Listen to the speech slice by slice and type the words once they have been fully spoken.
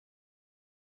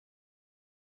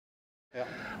Yeah.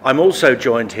 I'm also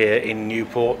joined here in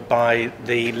Newport by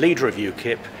the leader of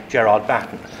UKIP, Gerard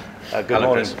Batten. Good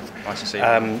morning. Chris. Nice to see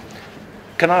you.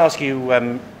 Can I ask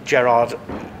you, Gerard,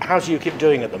 how's UKIP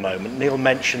doing at the moment? Neil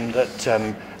mentioned that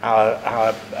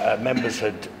our members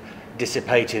had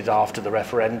dissipated after the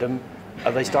referendum.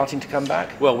 Are they starting to come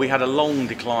back? Well, we had a long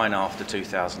decline after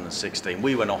 2016.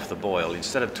 We went off the boil.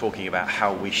 Instead of talking about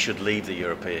how we should leave the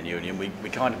European Union, we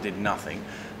kind of did nothing.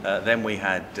 Then we've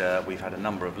had a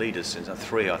number of leaders since,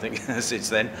 three I think, since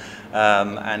then.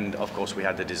 And of course we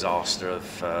had the disaster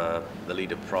of the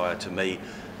leader prior to me.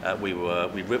 We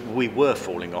were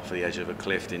falling off the edge of a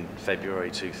cliff in February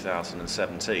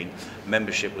 2017.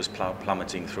 Membership was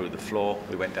plummeting through the floor.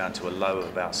 We went down to a low of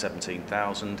about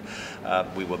 17,000.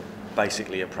 We were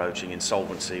basically approaching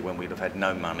insolvency when we'd have had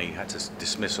no money, had to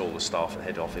dismiss all the staff at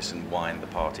head office and wind the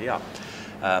party up.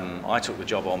 I took the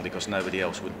job on because nobody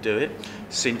else would do it.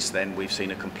 Since then we've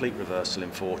seen a complete reversal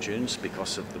in fortunes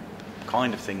because of the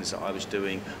kind of things that I was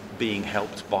doing, being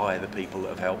helped by the people that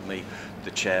have helped me,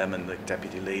 the chairman, the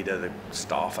deputy leader, the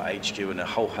staff at HQ and a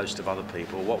whole host of other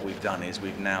people. What we've done is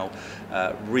we've now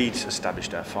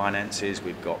re-established our finances.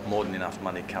 We've got more than enough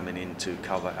money coming in to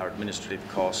cover our administrative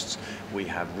costs. We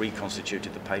have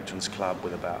reconstituted the Patrons Club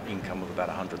with about income of about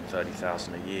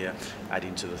 130,000 a year,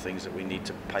 adding to the things that we need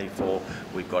to pay for.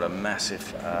 We've got a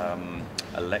massive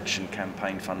election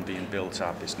campaign fund being built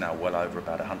up. It's now well over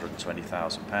about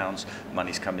 £120,000.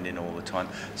 Money's coming in all the time.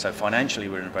 So financially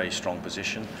we're in a very strong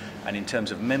position. And in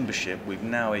terms of membership, we're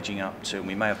now edging up to, and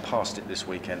we may have passed it this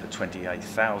weekend, the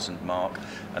 28,000 mark,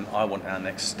 and I want our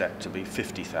next step to be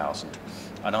 50,000.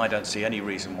 And I don't see any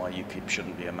reason why UKIP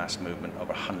shouldn't be a mass movement of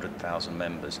 100,000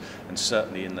 members, and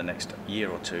certainly in the next year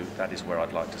or two, that is where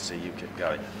I'd like to see UKIP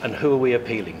going. And who are we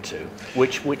appealing to?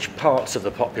 Which parts of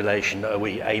the population are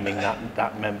we aiming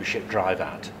that membership drive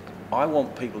at? I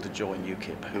want people to join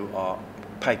UKIP who are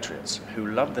patriots, who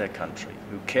love their country,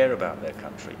 who care about their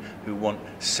country, who want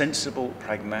sensible,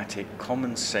 pragmatic,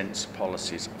 common sense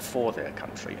policies for their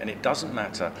country. And it doesn't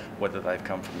matter whether they've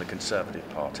come from the Conservative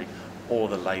Party or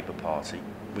the Labour Party.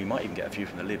 We might even get a few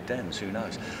from the Lib Dems, who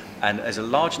knows. And there's a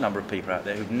large number of people out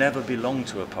there who've never belonged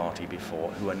to a party before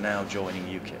who are now joining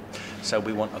UKIP. So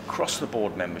we want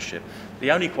across-the-board membership. The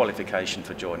only qualification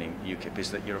for joining UKIP is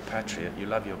that you're a patriot, you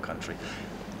love your country.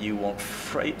 You want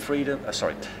trade,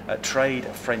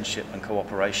 friendship and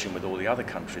cooperation with all the other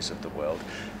countries of the world.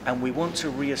 And we want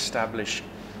to re-establish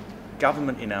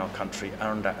government in our country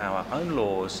under our own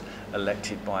laws,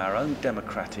 elected by our own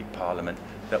democratic parliament,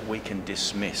 that we can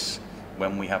dismiss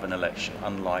when we have an election,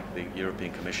 unlike the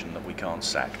European Commission that we can't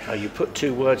sack. Oh, you put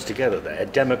two words together there,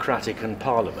 democratic and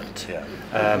parliament. Yeah.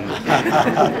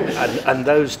 And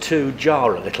those two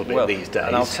jar a little bit these days.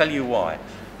 And I'll tell you why.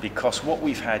 Because what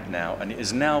we've had now, and it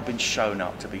has now been shown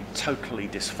up to be totally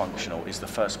dysfunctional, is the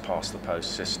first past the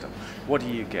post system. What do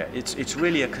you get? It's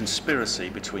really a conspiracy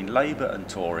between Labour and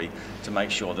Tory to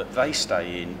make sure that they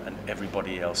stay in and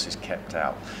everybody else is kept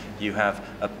out. You have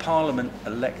a parliament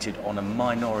elected on a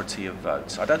minority of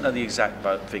votes. I don't know the exact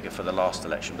vote figure for the last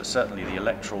election, but certainly the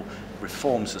Electoral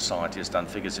Reform Society has done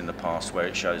figures in the past where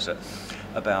it shows that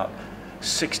about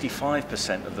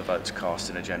 65% of the votes cast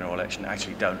in a general election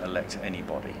actually don't elect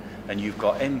anybody. And you've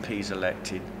got MPs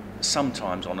elected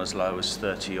sometimes on as low as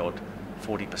 30-odd,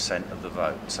 40% of the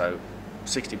vote. So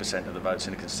 60% of the votes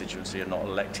in a constituency are not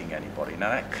electing anybody. Now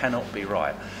that cannot be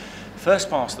right. First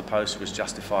past the post was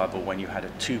justifiable when you had a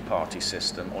two-party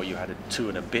system or you had a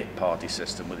two-and-a-bit party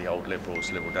system with the old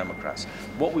Liberals, Liberal Democrats.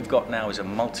 What we've got now is a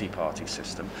multi-party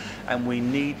system, and we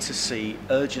need to see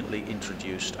urgently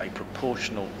introduced a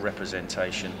proportional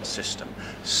representation system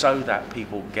so that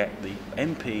people get the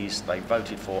MPs they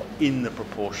voted for in the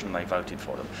proportion they voted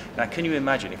for them. Now, can you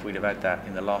imagine if we'd have had that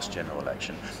in the last general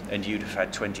election and you'd have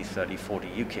had 20, 30, 40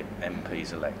 UKIP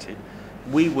MPs elected?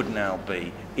 We would now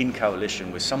be in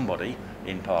coalition with somebody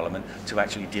in Parliament to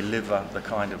actually deliver the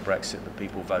kind of Brexit that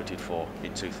people voted for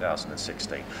in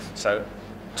 2016. So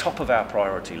top of our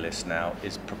priority list now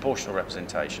is proportional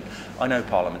representation. I know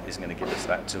Parliament isn't going to give us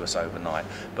that to us overnight,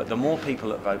 but the more people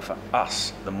that vote for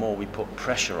us, the more we put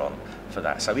pressure on for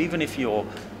that. So even if you're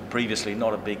previously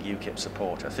not a big UKIP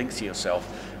supporter, think to yourself,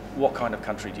 what kind of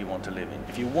country do you want to live in?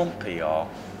 If you want PR,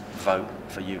 vote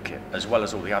for UKIP, as well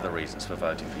as all the other reasons for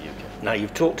voting for UKIP. Now,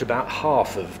 you've talked about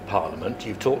half of Parliament,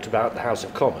 you've talked about the House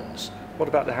of Commons. What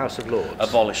about the House of Lords?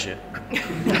 Abolish it.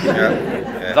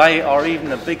 Yeah. They are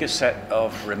even a bigger set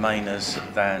of Remainers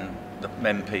than the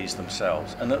MPs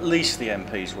themselves, and at least the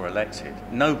MPs were elected.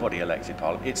 Nobody elected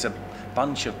Parliament. It's a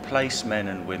bunch of placemen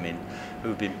and women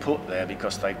who've been put there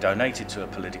because they've donated to a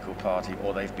political party,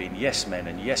 or they've been yes men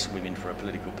and yes women for a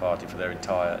political party for their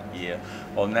entire year,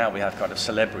 or now we have kind of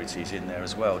celebrities in there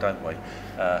as well, don't we?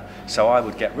 So I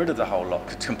would get rid of the whole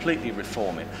lot, completely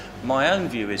reform it. My own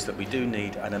view is that we do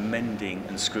need an amending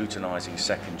and scrutinising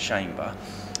second chamber.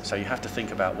 So you have to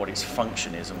think about what its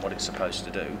function is and what it's supposed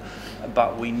to do.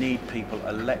 But we need people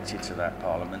elected to that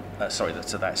Parliament,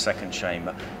 to that second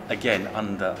chamber, again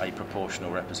under a proportional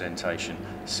representation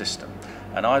system.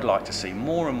 And I'd like to see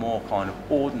more and more kind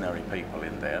of ordinary people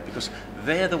in there, because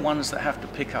they're the ones that have to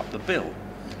pick up the bill.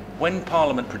 When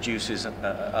Parliament produces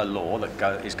a law that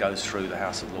goes through the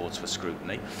House of Lords for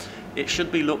scrutiny, it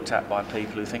should be looked at by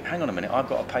people who think, hang on a minute, I've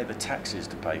got to pay the taxes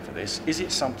to pay for this. Is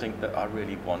it something that I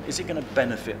really want? Is it going to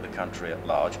benefit the country at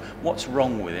large? What's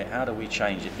wrong with it? How do we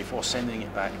change it before sending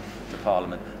it back to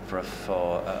Parliament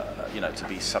to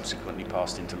be subsequently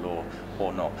passed into law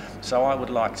or not? So I would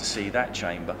like to see that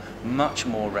chamber much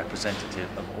more representative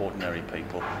of ordinary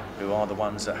people who are the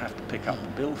ones that have to pick up the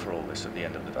bill for all this at the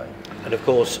end of the day. And of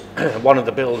course, one of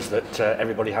the bills that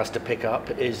everybody has to pick up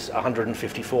is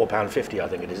 £154.50, I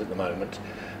think it is at the moment,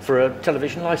 for a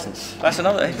television licence. That's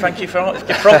another. Thank you for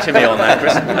prompting me on that,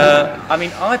 Chris. I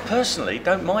mean, I personally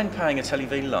don't mind paying a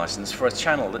television licence for a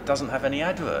channel that doesn't have any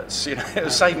adverts. You know, it'll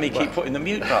save me keep putting the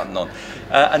mute button on.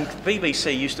 And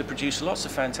BBC used to produce lots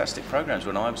of fantastic programmes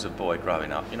when I was a boy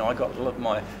growing up. You know, I got a lot of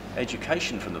my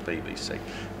education from the BBC.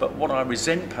 But what I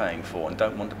resent paying for and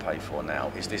don't want to pay for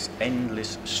now is this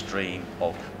endless stream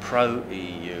of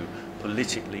pro-EU,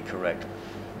 politically correct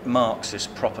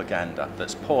Marxist propaganda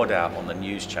that's poured out on the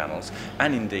news channels,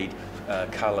 and indeed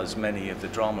colours many of the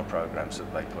drama programmes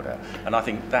that they put out. And I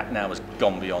think that now has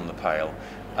gone beyond the pale,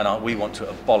 and we want to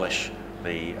abolish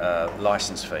the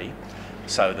licence fee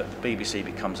so that the BBC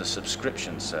becomes a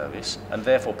subscription service, and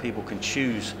therefore people can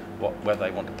choose whether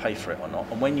they want to pay for it or not.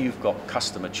 And when you've got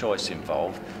customer choice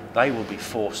involved, they will be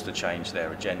forced to change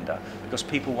their agenda because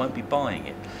people won't be buying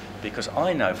it. Because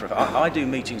I know, I do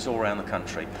meetings all around the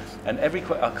country, and every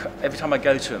time I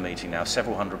go to a meeting now,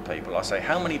 several hundred people, I say,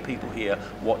 how many people here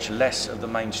watch less of the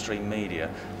mainstream media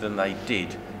than they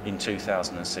did in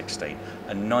 2016?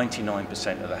 And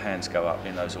 99% of the hands go up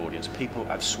in those audience. People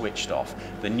have switched off.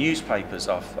 The newspapers,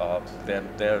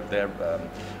 their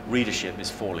readership is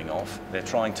falling off. They're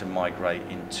trying to migrate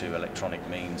into electronic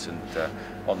means and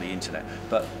on the internet.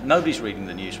 But nobody's reading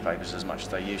the newspapers as much as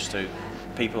they used to.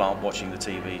 People aren't watching the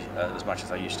TV as much as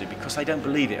they used to because they don't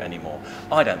believe it anymore.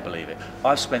 I don't believe it.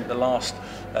 I've spent the last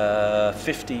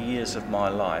 50 years of my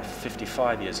life,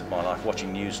 55 years of my life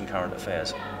watching news and current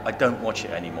affairs. I don't watch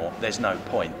it anymore. There's no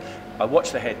point. I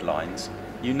watch the headlines.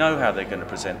 You know how they're going to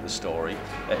present the story.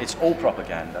 It's all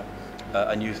propaganda.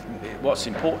 And what's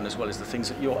important as well is the things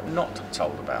that you're not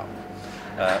told about.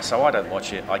 So I don't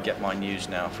watch it. I get my news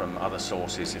now from other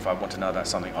sources. If I want to know about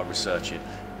something, I research it.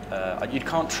 You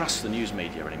can't trust the news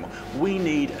media anymore. We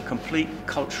need a complete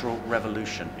cultural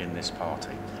revolution in this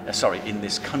in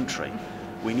this country.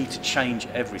 We need to change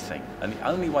everything. And the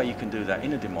only way you can do that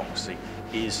in a democracy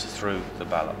is through the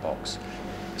ballot box.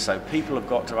 So people have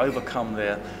got to overcome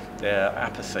their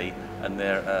apathy and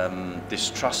their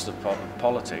distrust of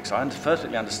politics. I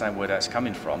perfectly understand where that's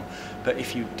coming from, but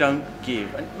if you don't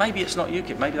give, and maybe it's not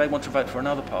UKIP, maybe they want to vote for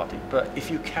another party, but if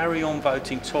you carry on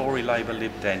voting Tory, Labour,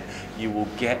 Lib Dem, you will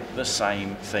get the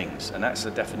same things, and that's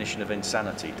the definition of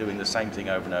insanity, doing the same thing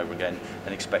over and over again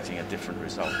and expecting a different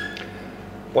result.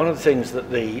 One of the things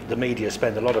that the media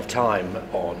spend a lot of time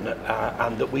on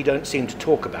and that we don't seem to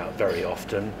talk about very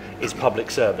often is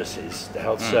public services, the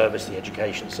health service, the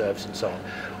education service and so on.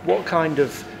 What kind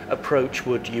of approach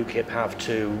would UKIP have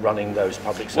to running those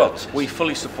public services? Well, we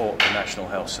fully support the National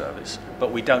Health Service,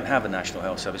 but we don't have a National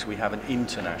Health Service, we have an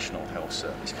international health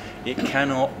service. It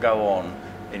cannot go on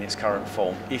in its current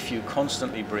form if you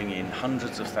constantly bring in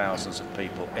hundreds of thousands of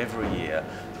people every year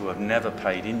who have never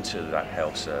paid into that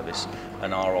health service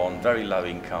and are on very low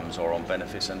incomes or on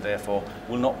benefits and therefore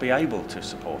will not be able to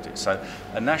support it. So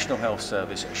a national health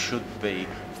service should be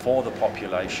for the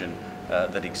population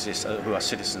that exists, who are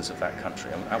citizens of that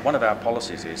country. And one of our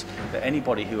policies is that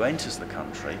anybody who enters the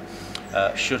country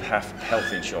should have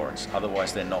health insurance,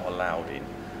 otherwise they're not allowed in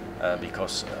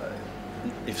because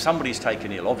if somebody's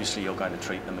taken ill, obviously you're going to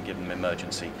treat them and give them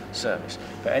emergency service.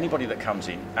 But anybody that comes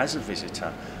in as a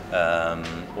visitor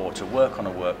or to work on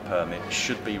a work permit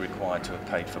should be required to have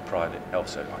paid for private health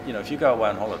service. You know, if you go away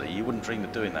on holiday, you wouldn't dream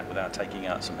of doing that without taking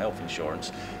out some health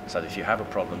insurance so that if you have a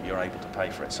problem, you're able to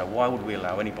pay for it. So why would we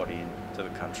allow anybody into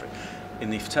the country? in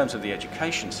the terms of the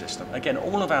education system, again,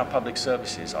 all of our public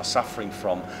services are suffering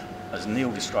from, as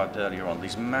Neil described earlier on,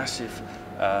 these massive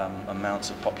amounts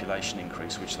of population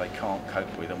increase which they can't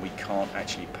cope with, and we can't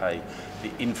actually pay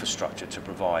the infrastructure to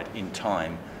provide in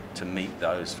time to meet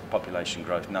those population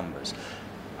growth numbers.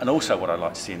 And also what I'd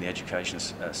like to see in the education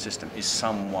system is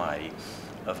some way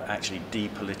of actually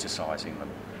depoliticising them,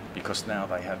 because now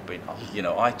they have been, you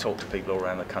know, I talk to people all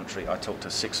around the country, I talk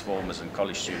to sixth formers and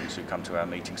college students who come to our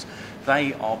meetings.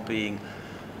 They are being,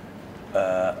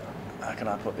 how can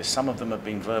I put this, some of them have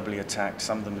been verbally attacked,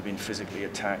 some of them have been physically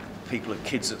attacked. People,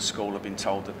 kids at school have been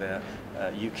told that their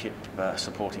UKIP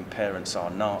supporting parents are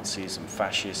Nazis and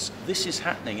fascists. This is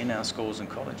happening in our schools and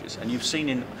colleges, and you've seen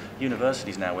in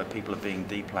universities now where people are being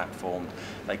deplatformed.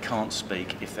 They can't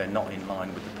speak if they're not in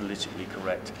line with the politically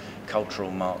correct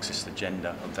cultural Marxist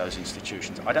agenda of those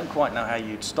institutions. I don't quite know how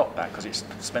you'd stop that, because it's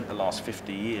spent the last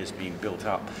 50 years being built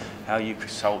up. How you could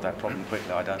solve that problem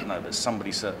quickly, I don't know, but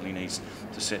somebody certainly needs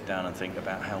to sit down and think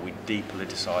about how we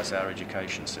depoliticise our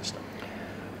education system.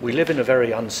 We live in a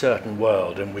very uncertain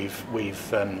world, and we've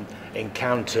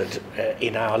encountered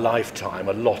in our lifetime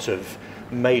a lot of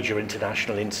major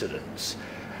international incidents.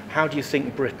 How do you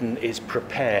think Britain is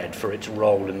prepared for its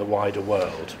role in the wider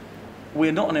world?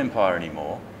 We're not an empire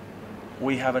anymore.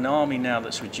 We have an army now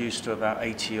that's reduced to about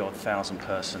 80,000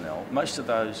 personnel. Most of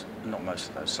those, not most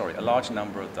of those, sorry, a large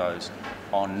number of those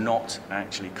are not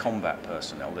actually combat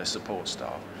personnel, they're support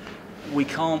staff. We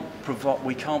can't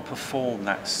perform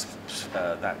that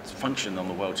function on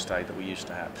the world stage that we used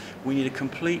to have. We need a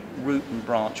complete root and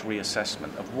branch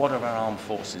reassessment of what are our armed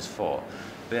forces for.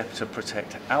 They're to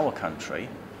protect our country,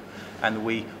 and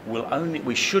we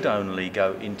should only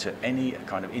go into any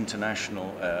kind of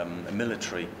international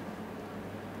military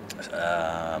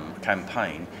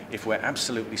campaign if we're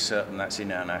absolutely certain that's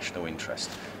in our national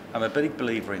interest. I'm a big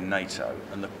believer in NATO,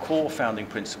 and the core founding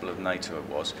principle of NATO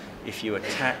was, if you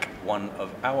attack one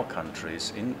of our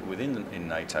countries in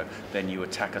NATO, then you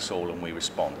attack us all and we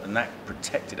respond. And that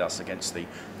protected us against the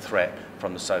threat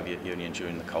from the Soviet Union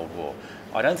during the Cold War.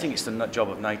 I don't think it's the job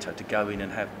of NATO to go in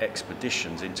and have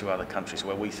expeditions into other countries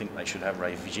where we think they should have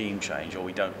regime change or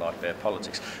we don't like their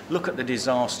politics. Look at the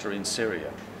disaster in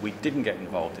Syria. We didn't get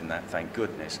involved in that, thank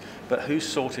goodness. But who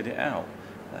sorted it out?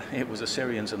 It was the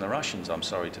Syrians and the Russians, I'm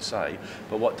sorry to say.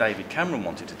 But what David Cameron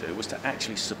wanted to do was to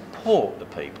actually support the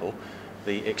people,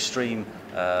 the extreme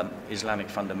Islamic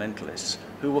fundamentalists,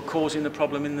 who were causing the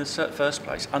problem in the first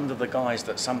place, under the guise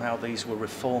that somehow these were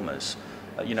reformers.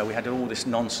 You know, we had all this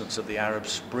nonsense of the Arab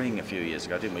Spring a few years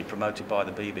ago, didn't we, promoted by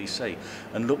the BBC.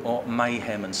 And look what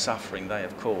mayhem and suffering they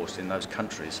have caused in those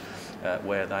countries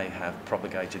where they have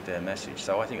propagated their message.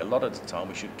 So I think a lot of the time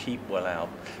we should keep well out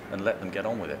and let them get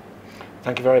on with it.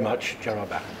 Thank you very much, Gerard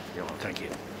Batten. You're welcome. Thank you.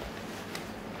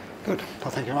 Good. Well,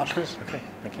 thank you very much, Chris. Okay,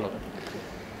 thank you.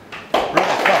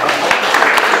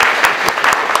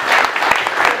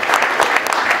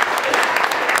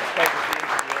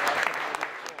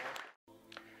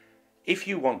 If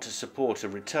you want to support a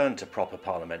return to proper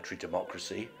parliamentary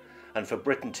democracy and for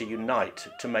Britain to unite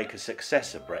to make a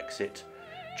success of Brexit,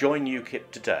 join UKIP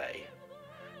today.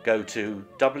 Go to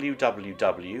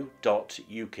www.ukip.org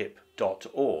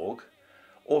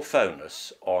or phone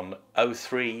us on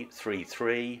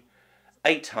 0333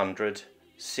 800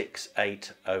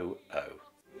 6800.